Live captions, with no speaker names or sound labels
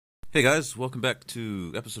Hey guys, welcome back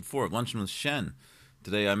to episode 4 of Luncheon with Shen.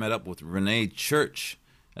 Today I met up with Renee Church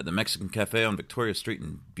at the Mexican Cafe on Victoria Street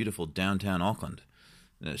in beautiful downtown Auckland.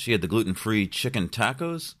 She had the gluten-free chicken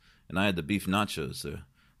tacos, and I had the beef nachos.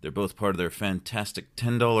 They're both part of their fantastic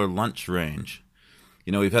 $10 lunch range.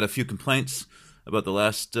 You know, we've had a few complaints about the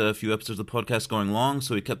last few episodes of the podcast going long,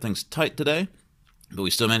 so we kept things tight today, but we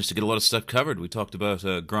still managed to get a lot of stuff covered. We talked about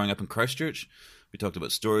growing up in Christchurch. We talked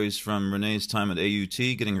about stories from Renee's time at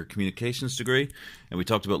AUT, getting her communications degree, and we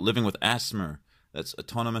talked about living with ASMR. That's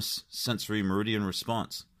Autonomous Sensory Meridian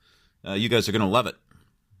Response. You guys are going to love it,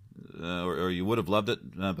 or you would have loved it,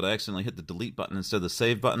 but I accidentally hit the delete button instead of the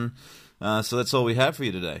save button. So that's all we have for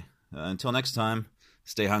you today. Until next time,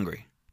 stay hungry.